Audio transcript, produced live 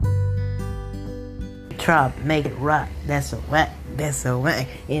drop, make it rock. That's a whack. That's a whack.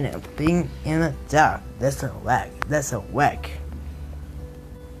 In a thing in a dark. That's a whack. That's a whack.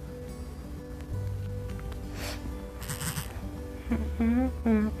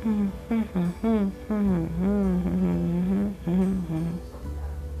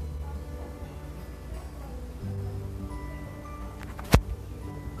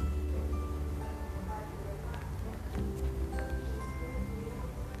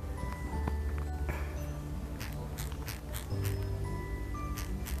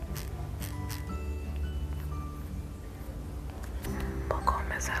 Poco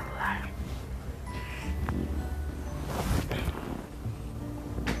mi celular.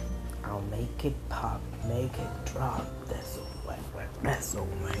 I'll make it pop, make it drop. That's a whack, whack. That's a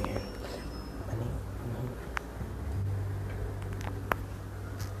man.